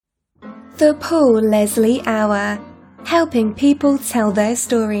The Paul Leslie Hour, helping people tell their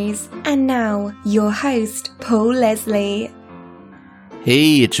stories. And now, your host, Paul Leslie.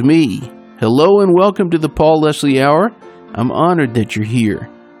 Hey, it's me. Hello and welcome to the Paul Leslie Hour. I'm honored that you're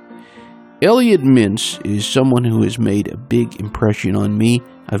here. Elliot Mintz is someone who has made a big impression on me.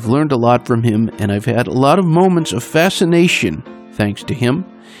 I've learned a lot from him, and I've had a lot of moments of fascination thanks to him.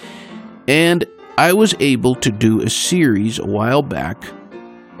 And I was able to do a series a while back.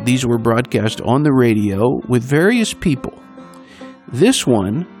 These were broadcast on the radio with various people. This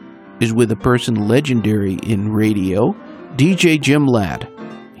one is with a person legendary in radio, DJ Jim Ladd.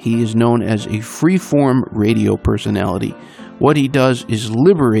 He is known as a freeform radio personality. What he does is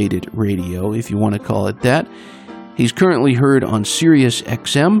liberated radio, if you want to call it that. He's currently heard on Sirius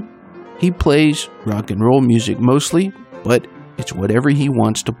XM. He plays rock and roll music mostly, but it's whatever he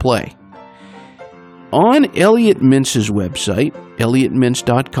wants to play. On Elliot Mintz's website,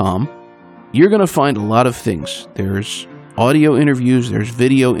 elliottmintz.com, you're going to find a lot of things. There's audio interviews, there's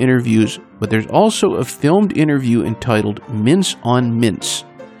video interviews, but there's also a filmed interview entitled Mintz on Mintz.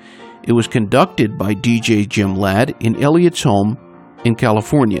 It was conducted by DJ Jim Ladd in Elliot's home in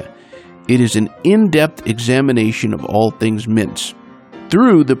California. It is an in-depth examination of all things Mintz.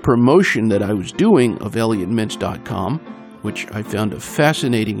 Through the promotion that I was doing of elliottmintz.com, which I found a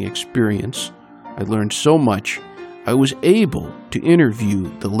fascinating experience, I learned so much, I was able to interview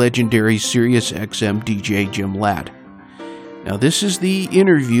the legendary Sirius XM DJ Jim Ladd. Now this is the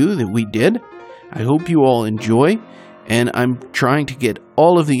interview that we did. I hope you all enjoy. And I'm trying to get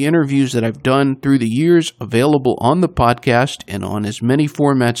all of the interviews that I've done through the years available on the podcast and on as many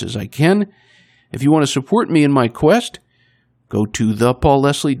formats as I can. If you want to support me in my quest, go to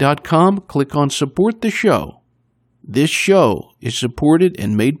thepaulleslie.com, click on Support the Show. This show is supported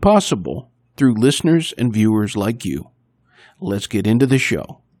and made possible through listeners and viewers like you. Let's get into the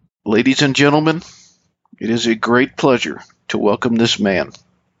show. Ladies and gentlemen, it is a great pleasure to welcome this man,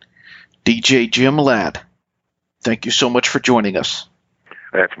 DJ Jim Ladd. Thank you so much for joining us.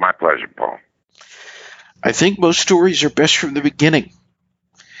 That's my pleasure, Paul. I think most stories are best from the beginning.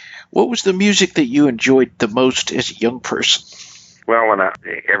 What was the music that you enjoyed the most as a young person? Well,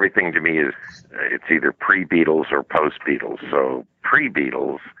 everything to me is it's either pre-Beatles or post-Beatles. So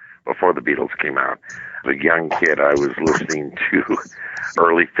pre-Beatles, before the Beatles came out, as a young kid, I was listening to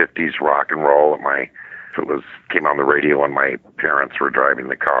early 50s rock and roll. It came on the radio when my parents were driving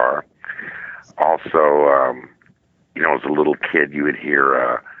the car. Also, as a little kid, you would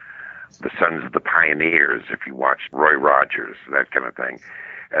hear the Sons of the Pioneers if you watched Roy Rogers, that kind of thing.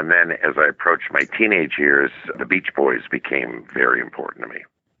 And then as I approached my teenage years, the Beach Boys became very important to me.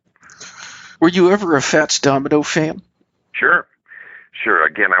 Were you ever a Fats Domino fan? Sure.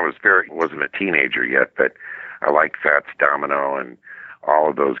 Again, I wasn't a teenager yet, but I liked Fats Domino and all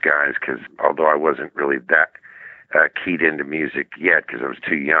of those guys because although I wasn't really that keyed into music yet because I was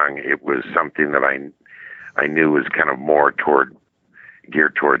too young, it was something that I knew was kind of more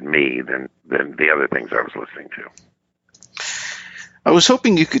geared toward me than the other things I was listening to. I was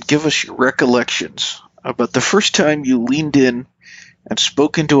hoping you could give us your recollections about the first time you leaned in and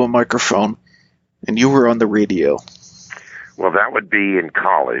spoke into a microphone and you were on the radio. Well, that would be in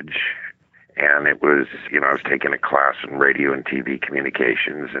college, and it was, I was taking a class in radio and TV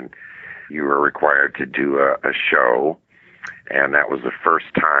communications, and you were required to do a show, and that was the first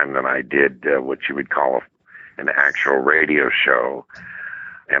time that I did what you would call an actual radio show,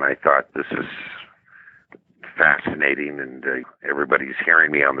 and I thought this is fascinating, and everybody's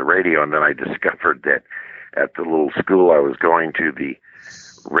hearing me on the radio, and then I discovered that at the little school I was going to, the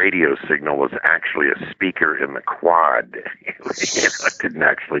radio signal was actually a speaker in the quad. It didn't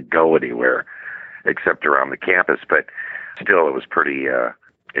actually go anywhere except around the campus, but still it was pretty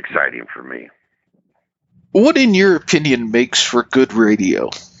exciting for me. What, in your opinion, makes for good radio?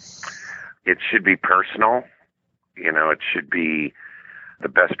 It should be personal. It should be the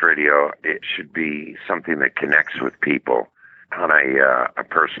best radio. It should be something that connects with people on a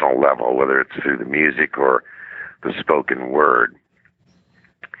personal level, whether it's through the music or the spoken word.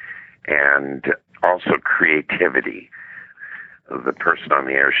 And also creativity. The person on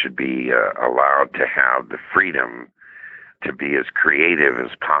the air should be allowed to have the freedom to be as creative as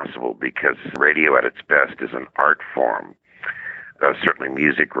possible because radio at its best is an art form. Certainly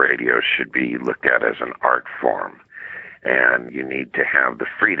music radio should be looked at as an art form. And you need to have the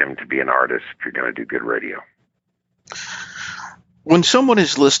freedom to be an artist if you're going to do good radio. When someone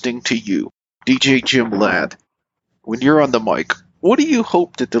is listening to you, DJ Jim Ladd, when you're on the mic, what do you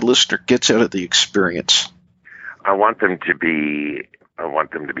hope that the listener gets out of the experience? I want them to be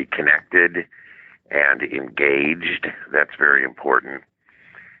connected and engaged. That's very important.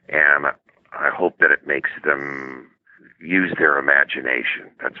 And hope that it makes them use their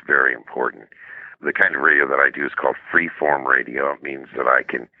imagination. That's very important. The kind of radio that I do is called free-form radio. It means that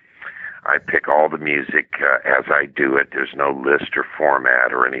I pick all the music as I do it. There's no list or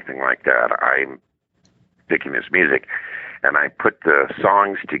format or anything like that. I'm picking this music, and I put the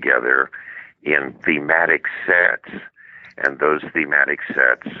songs together in thematic sets, and those thematic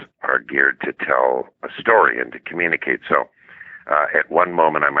sets are geared to tell a story and to communicate. So at one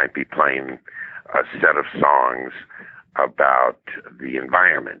moment I might be playing a set of songs about the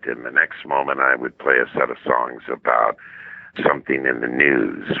environment. In the next moment, I would play a set of songs about something in the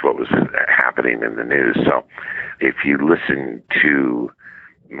news, what was happening in the news. So if you listen to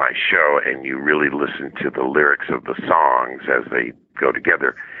my show and you really listen to the lyrics of the songs as they go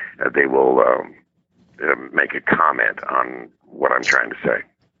together, they will make a comment on what I'm trying to say.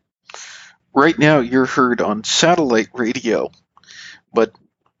 Right now, you're heard on satellite radio, but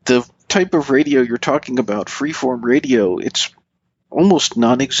the type of radio you're talking about, freeform radio, it's almost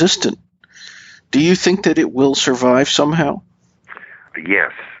non-existent. Do you think that it will survive somehow?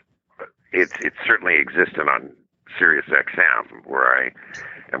 Yes. It's certainly existent on Sirius XM, where I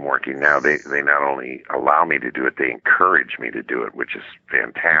am working now. They not only allow me to do it, they encourage me to do it, which is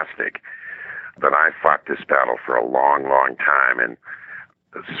fantastic. But I fought this battle for a long, long time, and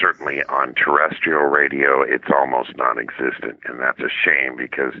certainly on terrestrial radio, it's almost non-existent, and that's a shame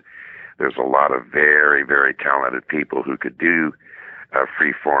because there's a lot of very, very talented people who could do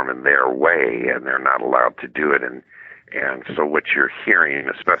freeform in their way, and they're not allowed to do it. And so what you're hearing,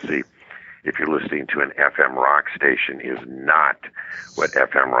 especially if you're listening to an FM rock station, is not what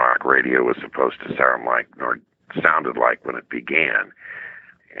FM rock radio was supposed to sound like, nor sounded like when it began.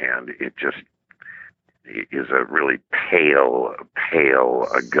 And it just is a really pale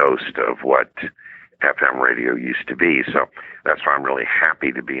a ghost of what FM radio used to be. So that's why I'm really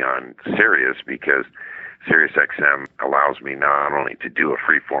happy to be on Sirius, because Sirius XM allows me not only to do a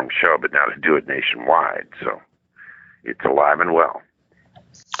freeform show, but now to do it nationwide. So it's alive and well.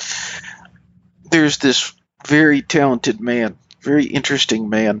 There's this very talented man, very interesting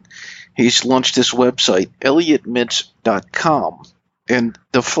man. He's launched this website, ElliotMintz.com, and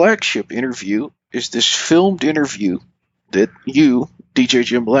the flagship interview is this filmed interview that you, DJ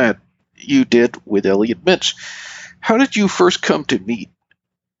Jim Ladd, you did with Elliot Mintz. How did you first come to meet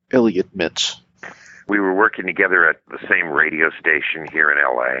Elliot Mintz? We were working together at the same radio station here in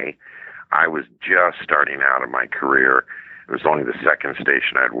L.A. I was just starting out in my career. It was only the second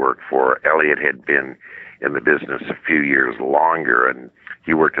station I'd worked for. Elliot had been in the business a few years longer, and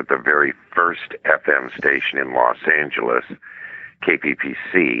he worked at the very first FM station in Los Angeles,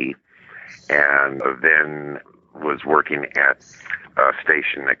 KPPC, and then was working at a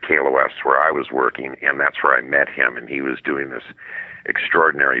station at KLOS where I was working, and that's where I met him. And he was doing this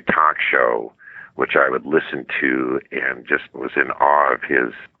extraordinary talk show, which I would listen to and just was in awe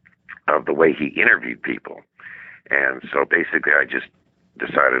of the way he interviewed people. And so basically I just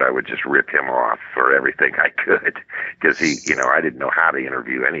decided I would just rip him off for everything I could, because I didn't know how to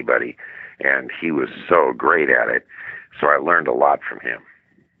interview anybody, and he was so great at it. So I learned a lot from him.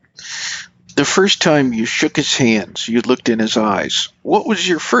 The first time you shook his hands, you looked in his eyes. What was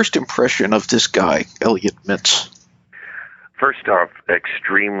your first impression of this guy, Elliot Mintz? First off,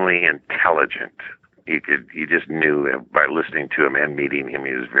 extremely intelligent. You just knew by listening to him and meeting him.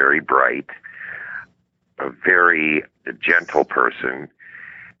 He was very bright, a very gentle person,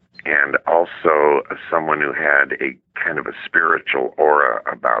 and also someone who had a kind of a spiritual aura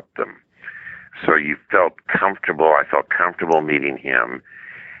about them. So you felt comfortable. I felt comfortable meeting him,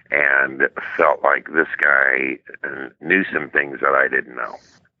 and felt like this guy knew some things that I didn't know.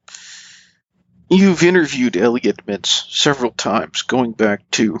 You've interviewed Elliot Mintz several times, going back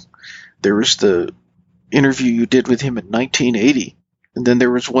to, there was the interview you did with him in 1980, and then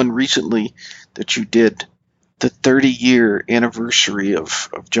there was one recently that you did, the 30-year anniversary of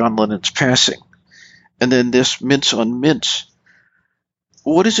John Lennon's passing, and then this Mintz on Mintz.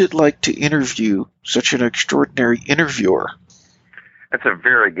 What is it like to interview such an extraordinary interviewer? That's a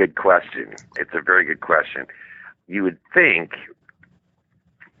very good question. It's a very good question. You would think,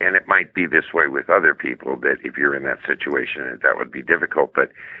 and it might be this way with other people, that if you're in that situation, that would be difficult.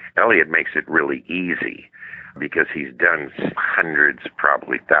 But Elliot makes it really easy because he's done hundreds,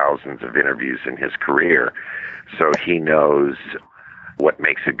 probably thousands of interviews in his career. So he knows what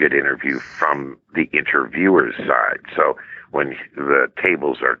makes a good interview from the interviewer's side. So when the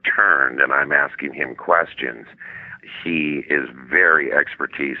tables are turned and I'm asking him questions, he is very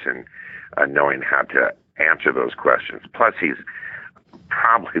expertise in knowing how to answer those questions. Plus, he's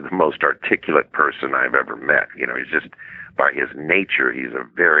probably the most articulate person I've ever met. He's just by his nature, he's a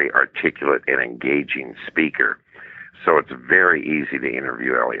very articulate and engaging speaker. So it's very easy to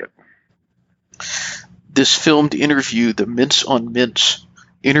interview Elliott. This filmed interview, the Mintz on Mintz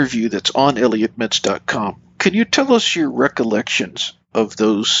interview that's on ElliotMintz.com. Can you tell us your recollections of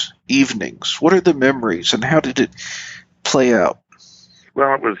those evenings? What are the memories and how did it play out?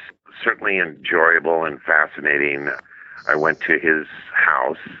 Well, it was certainly enjoyable and fascinating. I went to his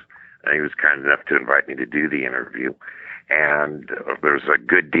house. He was kind enough to invite me to do the interview. And there was a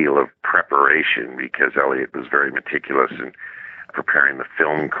good deal of preparation because Elliott was very meticulous in preparing the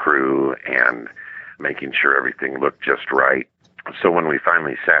film crew and making sure everything looked just right. So when we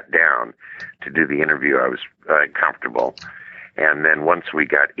finally sat down to do the interview, I was comfortable. And then once we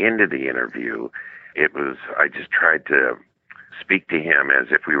got into the interview, I just tried to speak to him as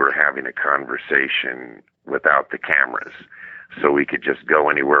if we were having a conversation without the cameras. So we could just go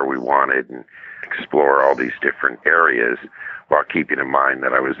anywhere we wanted and explore all these different areas while keeping in mind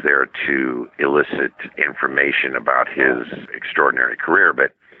that I was there to elicit information about his extraordinary career.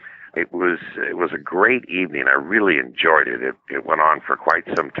 But it was a great evening. I really enjoyed it. It went on for quite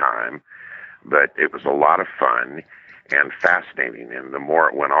some time, but it was a lot of fun and fascinating. And the more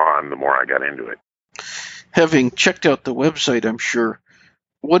it went on, the more I got into it. Having checked out the website, I'm sure,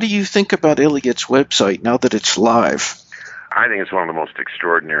 what do you think about Elliott's website now that it's live? I think it's one of the most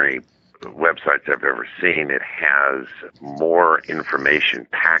extraordinary websites I've ever seen. It has more information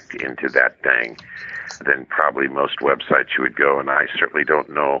packed into that thing than probably most websites you would go, and I certainly don't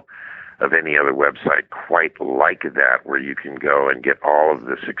know of any other website quite like that where you can go and get all of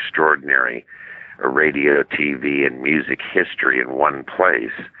this extraordinary radio, TV, and music history in one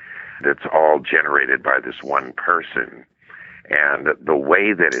place that's all generated by this one person. And the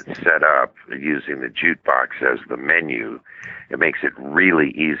way that it's set up, using the jukebox as the menu, it makes it really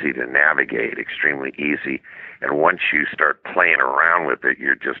easy to navigate, extremely easy. And once you start playing around with it,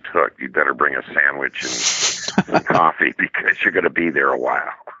 you're just hooked. You better bring a sandwich and some coffee because you're going to be there a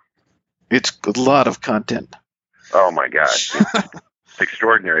while. It's a lot of content. Oh, my gosh. It's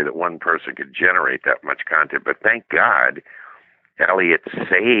extraordinary that one person could generate that much content. But thank God Elliott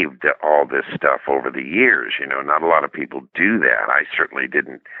saved all this stuff over the years. You know, not a lot of people do that. I certainly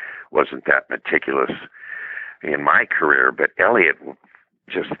wasn't that meticulous in my career, but Elliott,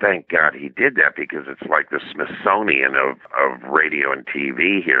 just thank God he did that, because it's like the Smithsonian of radio and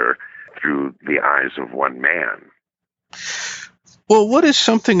TV here through the eyes of one man. Well, what is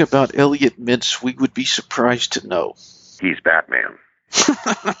something about Elliott Mintz we would be surprised to know? He's Batman.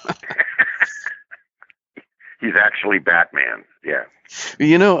 He's actually Batman, yeah.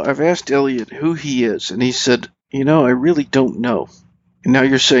 You know, I've asked Elliott who he is, and he said, I really don't know. And now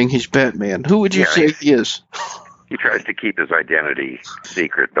you're saying he's Batman. Who would you say he is? He tries to keep his identity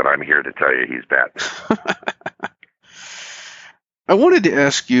secret, but I'm here to tell you he's Batman. I wanted to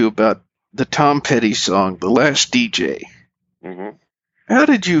ask you about the Tom Petty song, The Last DJ. Mm-hmm. How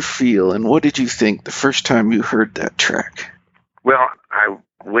did you feel, and what did you think the first time you heard that track? Well, I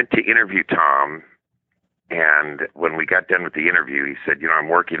went to interview Tom, and when we got done with the interview, he said, I'm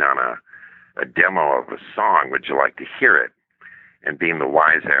working on a demo of a song. Would you like to hear it? And being the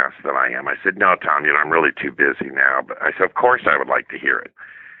wise ass that I am, I said, no, Tom, I'm really too busy now. But I said, of course I would like to hear it.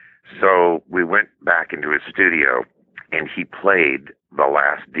 So we went back into his studio, and he played The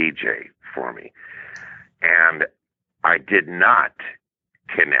Last DJ for me. And I did not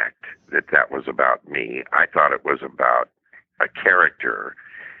connect that was about me. I thought it was about a character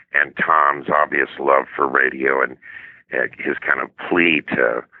and Tom's obvious love for radio and his kind of plea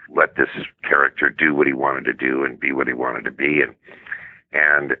to let this character do what he wanted to do and be what he wanted to be.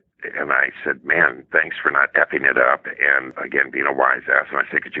 And I said, man, thanks for not effing it up. And again, being a wise ass. And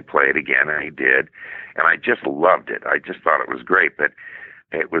I said, could you play it again? And he did. And I just loved it. I just thought it was great. But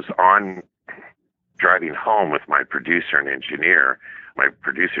it was on driving home with my producer and engineer. My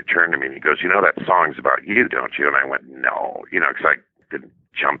producer turned to me and he goes, that song's about you, don't you? And I went, no, because I didn't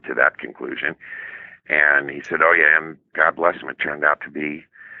jump to that conclusion. And he said, oh, yeah, and God bless him. It turned out to be,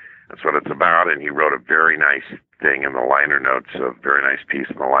 that's what it's about. And he wrote a very nice thing in the liner notes, a very nice piece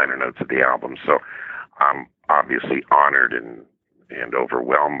in the liner notes of the album. So I'm obviously honored and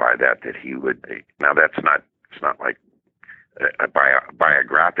overwhelmed by that he would. Now, it's not like a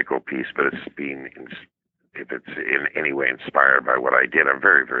biographical piece, but if it's in any way inspired by what I did, I'm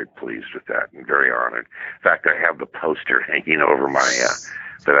very, very pleased with that and very honored. In fact, I have the poster hanging over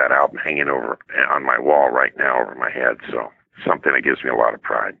for that album hanging over on my wall right now over my head. So something that gives me a lot of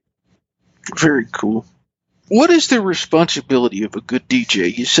pride. Very cool. What is the responsibility of a good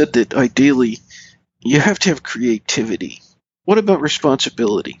DJ? You said that ideally you have to have creativity. What about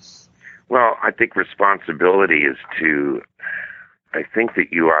responsibility? Well, I think responsibility is I think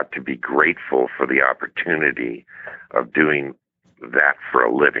that you ought to be grateful for the opportunity of doing that for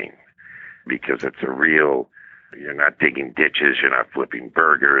a living, because it's you're not digging ditches, you're not flipping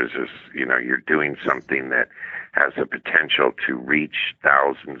burgers, you're doing something that has the potential to reach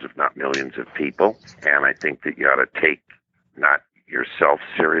thousands, if not millions of people. And I think that you ought to take not yourself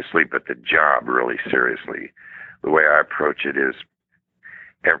seriously, but the job really seriously. The way I approach it is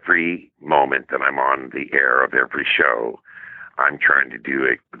every moment that I'm on the air of every show, I'm trying to do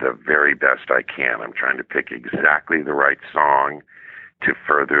it the very best I can. I'm trying to pick exactly the right song to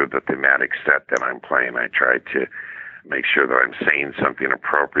further the thematic set that I'm playing. I try to make sure that I'm saying something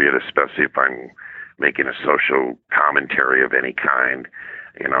appropriate, especially if I'm making a social commentary of any kind.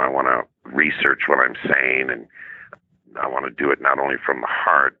 I want to research what I'm saying, and I want to do it not only from the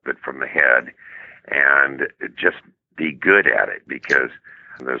heart, but from the head, and just be good at it, because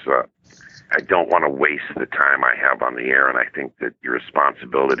I don't want to waste the time I have on the air, and I think that your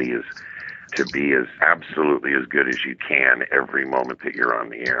responsibility is to be as absolutely as good as you can every moment that you're on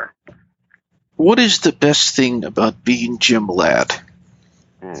the air. What is the best thing about being Jim Ladd?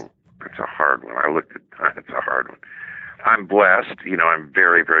 That's a hard one. It's a hard one. I'm blessed. I'm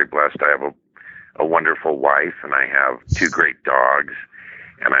very, very blessed. I have a wonderful wife, and I have 2 great dogs,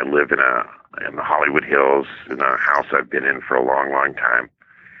 and I live in the Hollywood Hills in a house I've been in for a long, long time.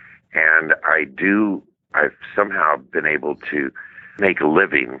 And I've somehow been able to make a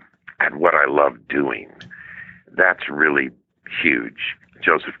living at what I love doing. That's really huge.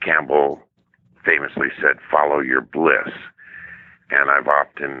 Joseph Campbell famously said, "Follow your bliss." And I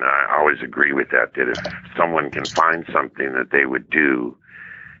always agree with that if someone can find something that they would do,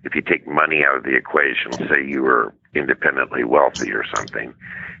 if you take money out of the equation, say you were independently wealthy or something,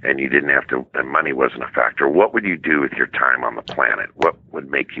 and you didn't have to, and money wasn't a factor, what would you do with your time on the planet? What would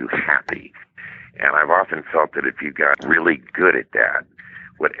make you happy? And I've often felt that if you got really good at that,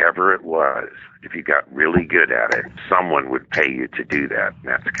 whatever it was, if you got really good at it, someone would pay you to do that. And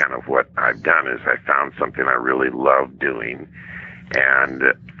that's kind of what I've done, is I found something I really love doing, and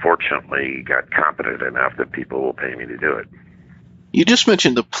fortunately got competent enough that people will pay me to do it. You just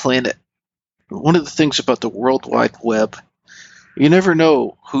mentioned the planet. One of the things about the World Wide Web, you never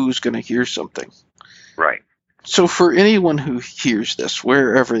know who's going to hear something. Right. So for anyone who hears this,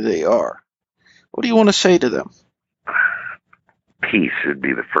 wherever they are, what do you want to say to them? Peace would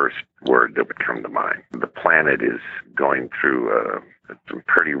be the first word that would come to mind. The planet is going through some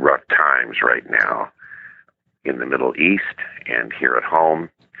pretty rough times right now in the Middle East and here at home.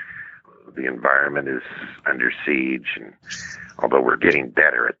 The environment is under siege, and although we're getting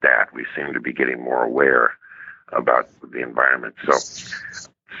better at that, we seem to be getting more aware about the environment. So it's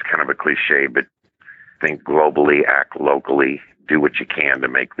kind of a cliche, but think globally, act locally, do what you can to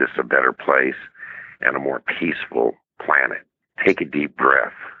make this a better place and a more peaceful planet. Take a deep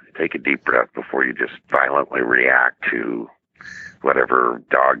breath. Take a deep breath before you just violently react to whatever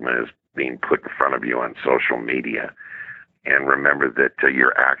dogma is being put in front of you on social media. And remember that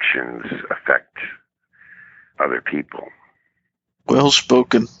your actions affect other people. Well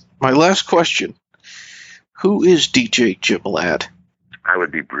spoken. My last question. Who is DJ Jim Ladd? I would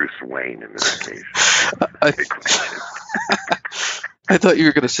be Bruce Wayne in this case. I thought you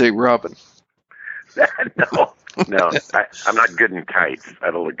were going to say Robin. No. I'm not good in tights. I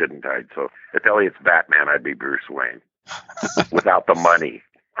don't look good in tights. So if Elliot's Batman, I'd be Bruce Wayne. Without the money.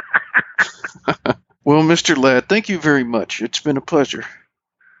 Well, Mr. Ladd, thank you very much. It's been a pleasure.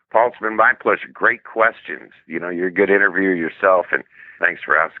 Paul, it's been my pleasure. Great questions. You're a good interviewer yourself, and thanks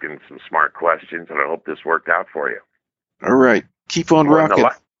for asking some smart questions, and I hope this worked out for you. All right. Keep on rocking.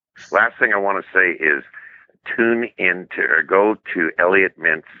 Last thing I want to say is go to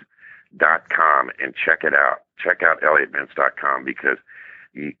ElliotMintz.com and check it out. Check out ElliotMintz.com, because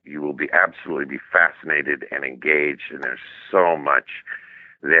you will absolutely be fascinated and engaged, and there's so much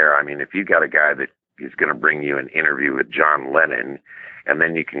there. I mean, if you got a guy that is going to bring you an interview with John Lennon, and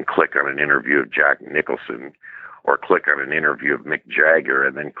then you can click on an interview of Jack Nicholson, or click on an interview of Mick Jagger,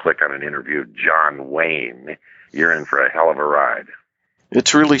 and then click on an interview of John Wayne, you're in for a hell of a ride.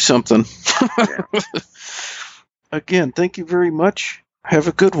 It's really something. Yeah. Again, thank you very much. Have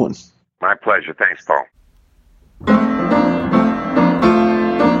a good one. My pleasure. Thanks, Paul.